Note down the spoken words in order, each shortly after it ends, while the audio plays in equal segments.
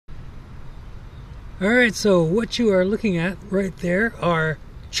Alright, so what you are looking at right there are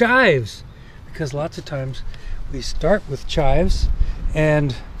chives, because lots of times we start with chives,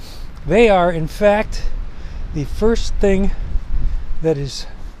 and they are in fact the first thing that is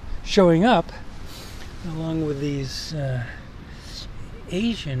showing up, along with these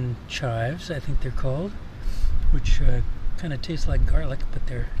Asian chives, I think they're called, which kind of taste like garlic, but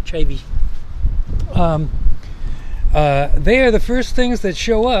they're chivy. They are the first things that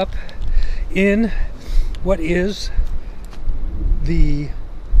show up in what is the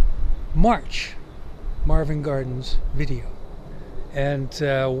March Marvin Gardens video. And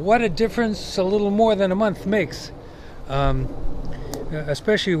what a difference a little more than a month makes.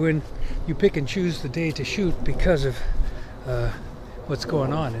 Especially when you pick and choose the day to shoot because of what's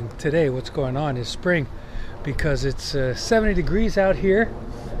going on. And today what's going on is spring, because it's 70 degrees out here.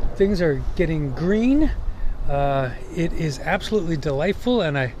 Things are getting green. It is absolutely delightful,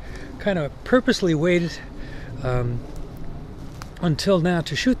 and I kind of purposely waited until now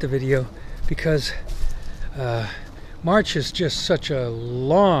to shoot the video, because March is just such a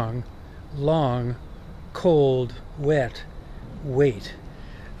long, cold, wet wait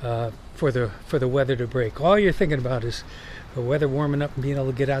for the weather to break. All you're thinking about is the weather warming up and being able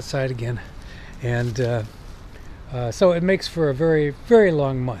to get outside again, and so it makes for a very, very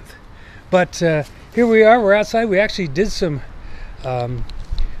long month. But here we are. We're outside. We actually did some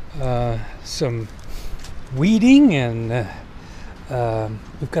weeding, and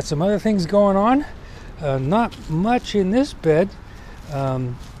we've got some other things going on. Not much in this bed, but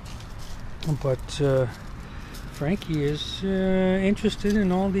Frankie is interested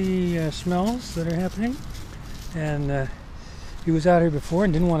in all the smells that are happening, and he was out here before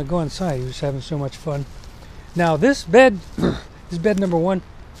and didn't want to go inside. He was having so much fun. Now this bed, this bed number one,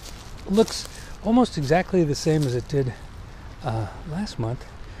 looks almost exactly the same as it did last month,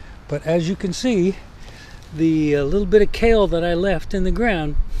 but as you can see, the little bit of kale that I left in the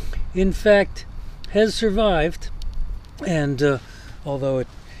ground, in fact, has survived. And although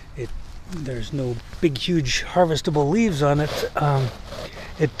there's no big, huge harvestable leaves on it,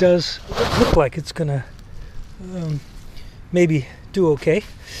 it does look like it's gonna maybe do okay.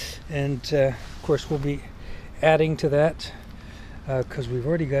 And of course, we'll be adding to that because we've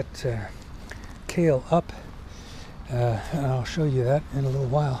already got kale up, and I'll show you that in a little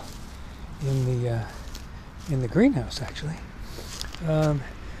while in the greenhouse. Actually,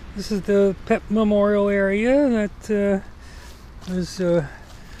 this is the pet memorial area that is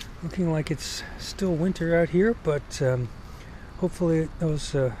looking like it's still winter out here, but hopefully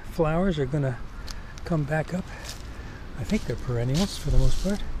those flowers are going to come back up. I think they're perennials for the most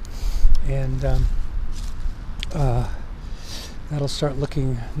part, and that'll start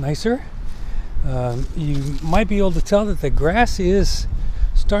looking nicer. You might be able to tell that the grass is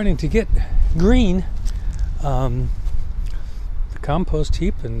starting to get green. The compost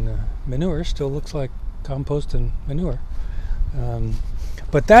heap and manure still looks like compost and manure,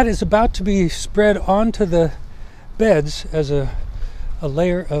 but that is about to be spread onto the beds as a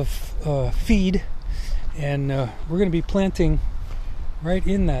layer of feed, and we're going to be planting right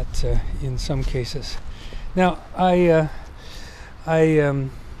in that in some cases. Now I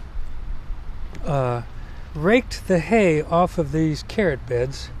raked the hay off of these carrot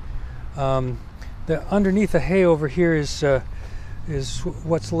beds. Underneath the hay over here is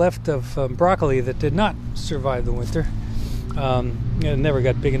what's left of broccoli that did not survive the winter. It never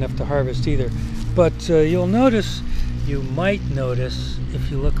got big enough to harvest either. But you might notice,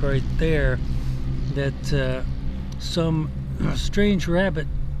 if you look right there, that some strange rabbit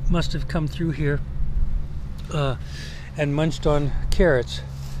must have come through here and munched on carrots.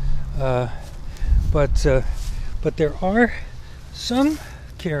 But there are some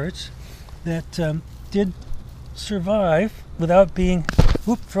carrots that did survive without being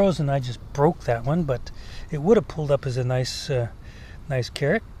frozen. I just broke that one, but it would have pulled up as a nice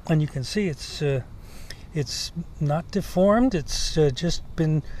carrot. And you can see it's not deformed. It's just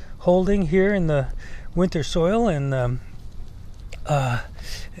been holding here in the winter soil, and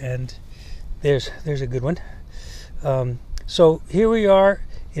there's a good one. So here we are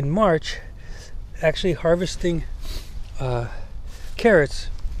in March, actually harvesting carrots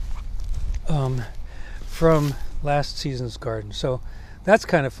from last season's garden. So that's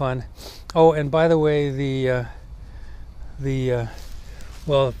kind of fun. Oh, and by the way,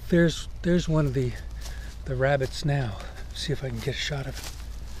 well, there's one of the rabbits now. See if I can get a shot of it.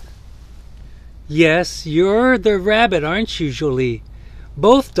 Yes, you're the rabbit, aren't you, Jolie?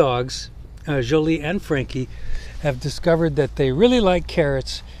 Both dogs, Jolie and Frankie, have discovered that they really like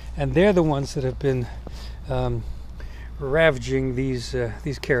carrots, and they're the ones that have been ravaging these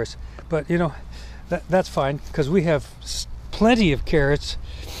carrots. But you know, that's fine, because we have plenty of carrots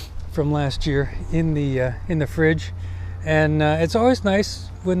from last year in the fridge, and it's always nice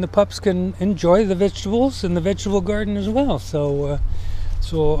when the pups can enjoy the vegetables in the vegetable garden as well. So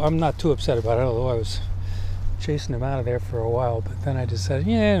I'm not too upset about it, although I was chasing them out of there for a while. But then I decided,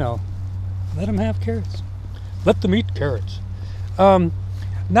 let them have carrots. Let them eat carrots.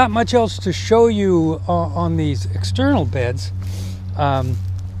 Not much else to show you on these external beds.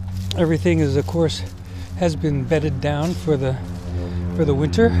 Everything is, of course, has been bedded down for the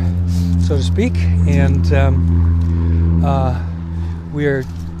winter, so to speak, and we are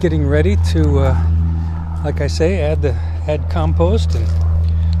getting ready to, like I say, add compost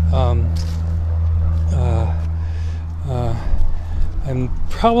and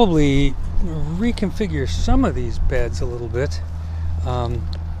probably reconfigure some of these beds a little bit,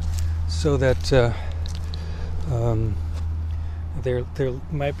 so that they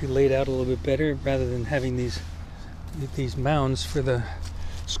might be laid out a little bit better rather than having these mounds for the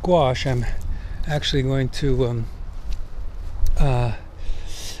squash. I'm actually going to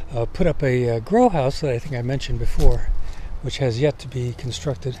put up a grow house that I think I mentioned before, which has yet to be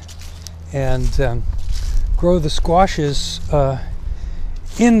constructed, and grow the squashes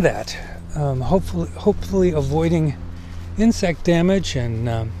in that, hopefully avoiding insect damage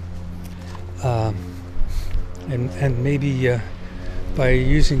and maybe by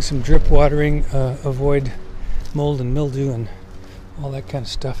using some drip watering, avoid mold and mildew and all that kind of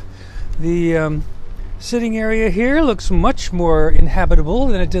stuff. The sitting area here looks much more inhabitable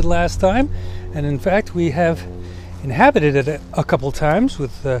than it did last time, and in fact we have inhabited it a couple times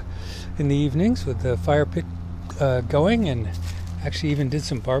with in the evenings with the fire pit going, and actually even did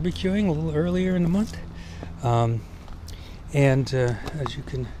some barbecuing a little earlier in the month. And as you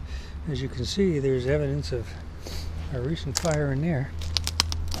can see, there's evidence of a recent fire in there.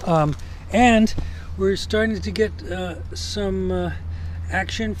 And we're starting to get some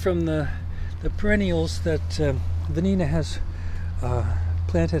action from the perennials that Vanina has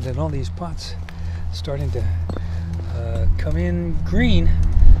planted in all these pots, starting to come in green.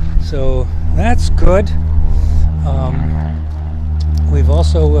 So that's good. We've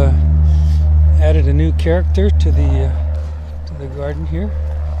also added a new character to the garden here,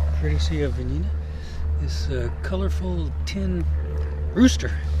 courtesy of Vanina. This colorful tin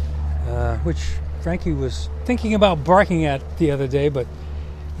rooster, which Frankie was thinking about barking at the other day, but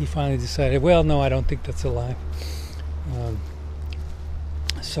he finally decided, well, no, I don't think that's alive.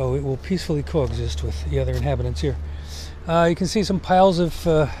 So it will peacefully coexist with the other inhabitants here. You can see some piles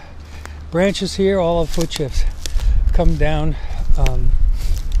of branches here, all of which have come down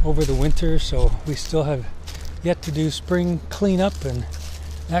over the winter, so we still have yet to do spring cleanup and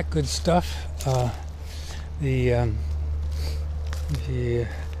that good stuff.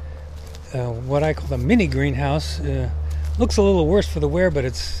 What I call the mini greenhouse looks a little worse for the wear, but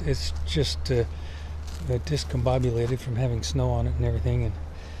it's just discombobulated from having snow on it and everything, and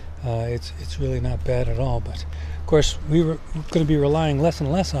it's really not bad at all. But of course we were going to be relying less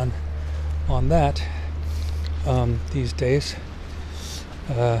and less on that these days.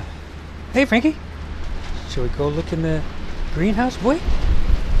 Hey Frankie, shall we go look in the greenhouse, boy?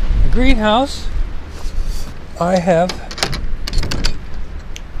 The greenhouse, I have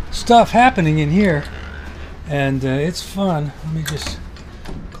stuff happening in here, and it's fun. Let me just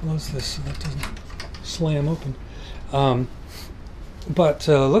close this so that doesn't slam open. But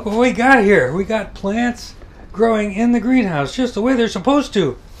look what we got here. We got plants growing in the greenhouse just the way they're supposed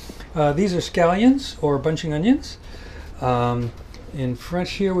to. These are scallions or bunching onions. In front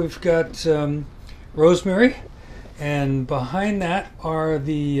here we've got rosemary, and behind that are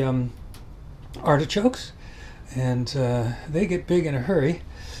the artichokes, and they get big in a hurry,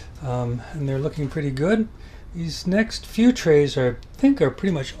 and they're looking pretty good. These next few trays I think are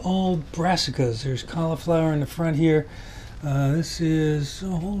pretty much all brassicas. There's cauliflower in the front here. This is,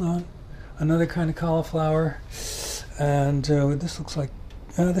 hold on, another kind of cauliflower, and this looks like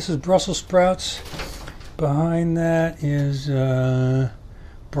this is Brussels sprouts. Behind that is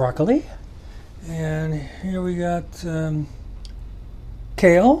broccoli, and here we got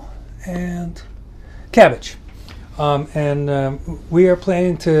kale and cabbage, and we are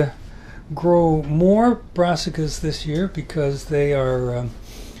planning to grow more brassicas this year because they are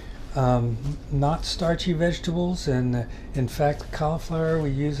not starchy vegetables, and in fact cauliflower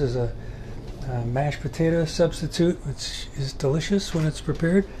we use as a mashed potato substitute, which is delicious when it's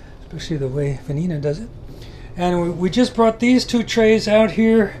prepared, especially the way Vanina does it. And we just brought these two trays out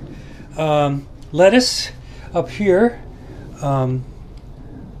here. Lettuce up here,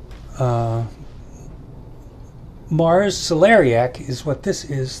 Mars celeriac is what this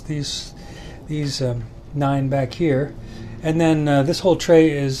is. These these 9 back here. And then this whole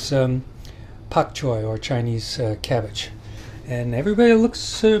tray is pak choy, or Chinese cabbage. And everybody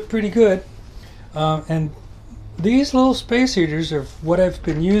looks pretty good. And these little space heaters are what I've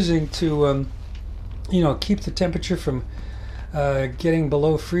been using to, keep the temperature from getting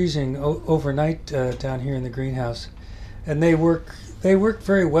below freezing overnight down here in the greenhouse. And they work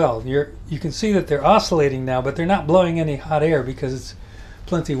very well. You can see that they're oscillating now, but they're not blowing any hot air because it's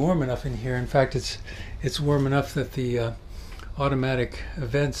plenty warm enough in here. In fact, it's warm enough that the automatic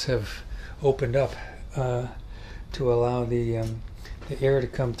vents have opened up to allow the air to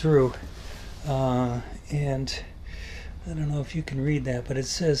come through. And I don't know if you can read that, but it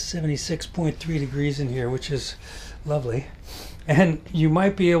says 76.3 degrees in here, which is lovely. And you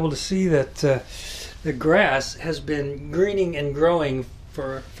might be able to see that the grass has been greening and growing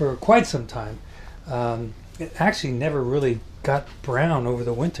for quite some time. It actually never really got brown over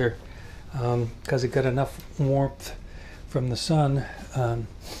the winter because it got enough warmth from the sun on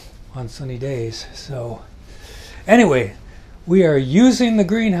sunny days. So anyway, we are using the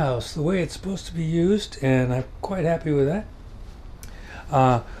greenhouse the way it's supposed to be used, and I'm quite happy with that.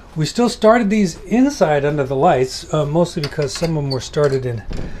 We still started these inside under the lights, mostly because some of them were started in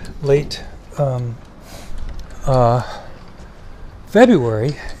late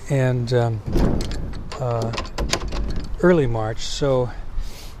February and early March, so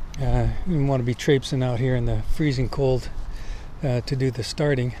you didn't want to be traipsing out here in the freezing cold to do the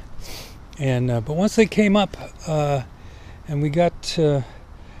starting. And but once they came up and we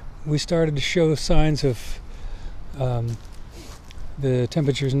started to show signs of the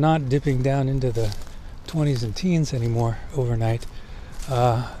temperatures not dipping down into the 20s and teens anymore overnight,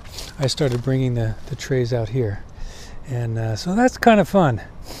 I started bringing the trays out here. And so that's kind of fun.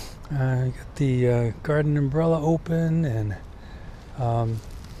 Got the garden umbrella open and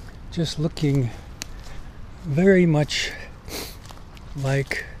just looking very much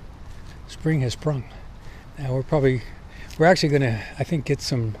like spring has sprung. Now we're actually going to, I think, get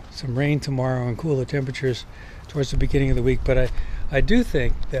some rain tomorrow and cooler temperatures towards the beginning of the week. But I do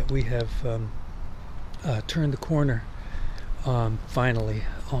think that we have turned the corner finally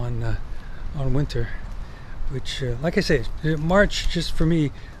on winter, which, like I say, March just for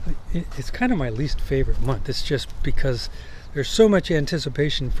me, it's kind of my least favorite month. It's just because there's so much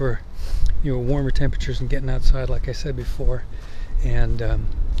anticipation for warmer temperatures and getting outside, like I said before. And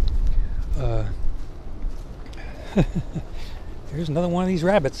there's another one of these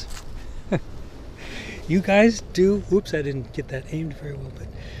rabbits. You guys do, oops, I didn't get that aimed very well, but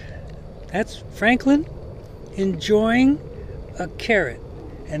that's Franklin enjoying a carrot,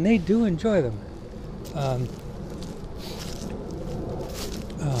 and they do enjoy them.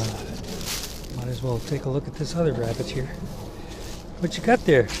 Might as well take a look at this other rabbit here. What you got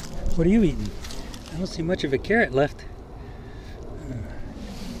there? What are you eating? I don't see much of a carrot left.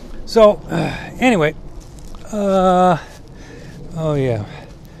 So anyway, oh yeah,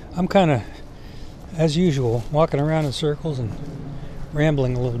 I'm kind of, as usual, walking around in circles and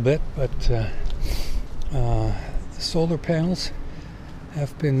rambling a little bit, but the solar panels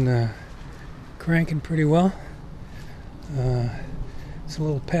have been cranking pretty well. It's a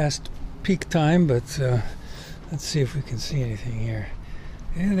little past peak time, but let's see if we can see anything here.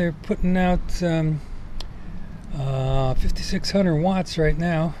 Yeah, they're putting out 5,600 watts right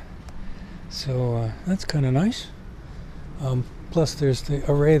now, so that's kind of nice. Plus there's the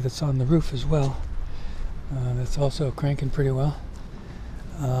array that's on the roof as well. That's also cranking pretty well.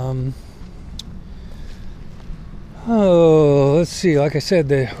 Oh, let's see. Like I said,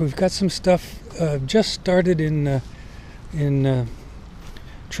 we've got some stuff just started in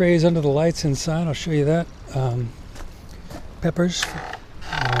trays under the lights inside. I'll show you that. Peppers.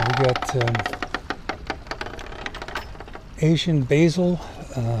 We got Asian basil,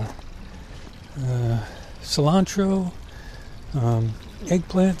 cilantro,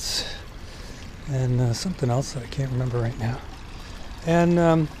 eggplants, and something else that I can't remember right now.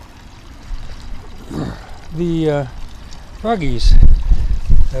 And the froggies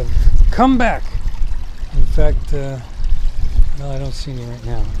have come back. In fact, well, I don't see any right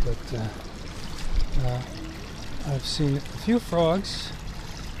now, but I've seen a few frogs.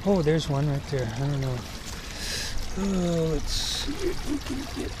 Oh, there's one right there. I don't know. Oh, let's see if we can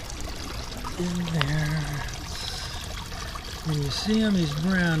get in there. When you see him, he's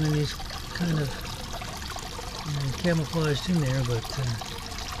brown and he's kind of camouflaged in there, but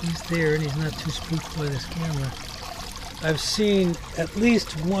he's there and he's not too spooked by this camera. I've seen at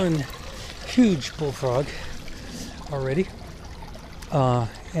least one huge bullfrog already,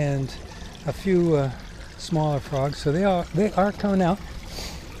 and a few smaller frogs. So they are coming out,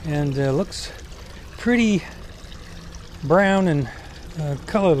 and looks pretty brown and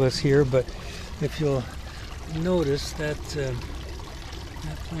colorless here, but if you'll notice that that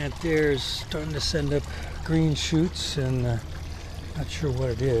plant there is starting to send up green shoots, and not sure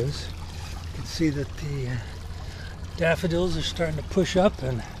what it is. You can see that the daffodils are starting to push up,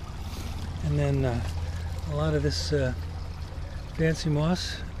 and then a lot of this fancy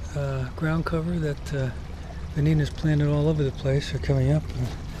moss ground cover that Vanina's planted all over the place are coming up.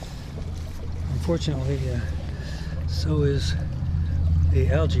 Unfortunately, so is the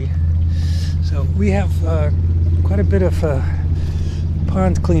algae. So we have quite a bit of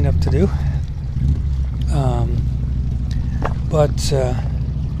pond cleanup to do. But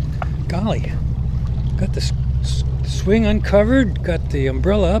golly, got the swing uncovered, got the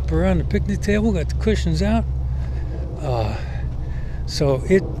umbrella up around the picnic table, got the cushions out. So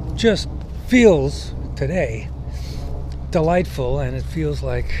it just feels today delightful, and it feels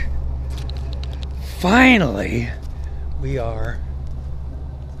like finally we are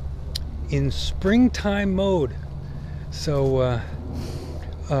in springtime mode. So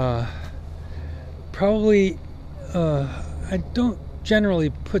probably I don't generally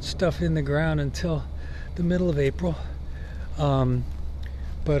put stuff in the ground until the middle of April,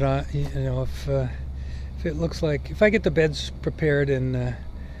 but you know, if it looks like, if I get the beds prepared and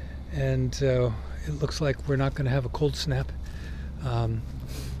it looks like we're not going to have a cold snap,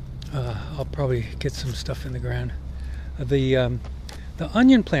 I'll probably get some stuff in the ground. The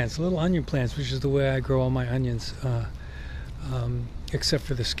onion plants, little onion plants, which is the way I grow all my onions, except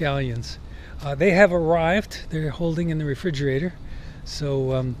for the scallions. They have arrived. They're holding in the refrigerator.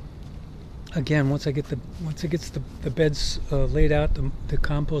 So again, once it gets the beds laid out, the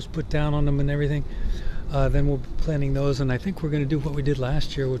compost put down on them and everything, then we'll be planting those. And I think we're going to do what we did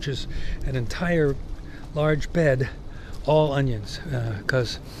last year, which is an entire large bed, all onions,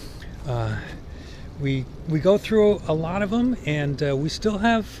 because we go through a lot of them, and we still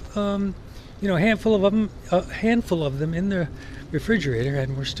have you know, a handful of them in the refrigerator,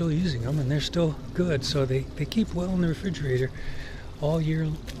 and we're still using them, and they're still good. So they keep well in the refrigerator all year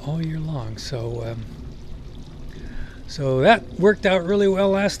long. So so that worked out really well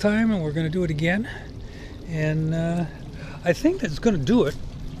last time, and we're going to do it again. And I think that's going to do it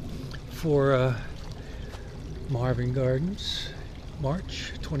for Marvin Gardens,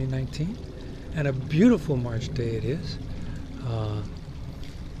 March 2019, and a beautiful March day it is.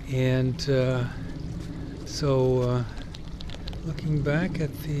 So looking back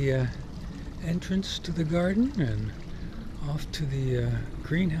at the entrance to the garden and off to the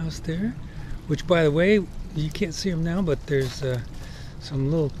greenhouse there, which, by the way, you can't see them now, but there's some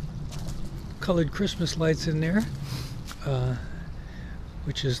little colored Christmas lights in there,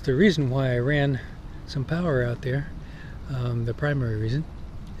 which is the reason why I ran some power out there, the primary reason.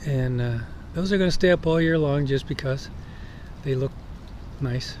 And those are going to stay up all year long just because they look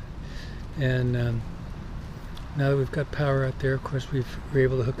nice. And now that we've got power out there, of course, we're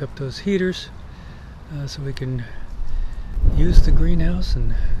able to hook up those heaters so we can use the greenhouse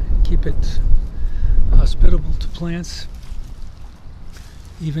and keep it hospitable to plants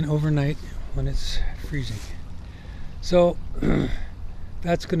even overnight when it's freezing. So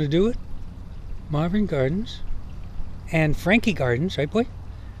that's going to do it. Marvin Gardens and Frankie Gardens, right, boy?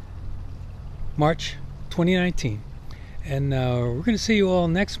 March 2019. And we're going to see you all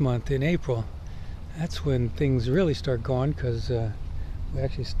next month in April. That's when things really start going, because we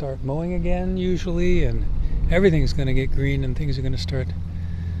actually start mowing again usually, and everything's going to get green, and things are going to start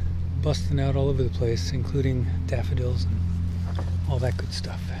busting out all over the place, including daffodils and all that good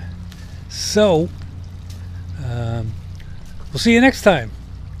stuff. So we'll see you next time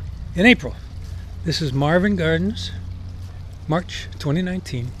in April. This is Marvin Gardens, March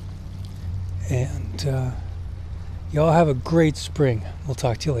 2019, and y'all have a great spring. We'll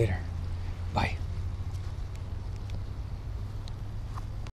talk to you later. Bye.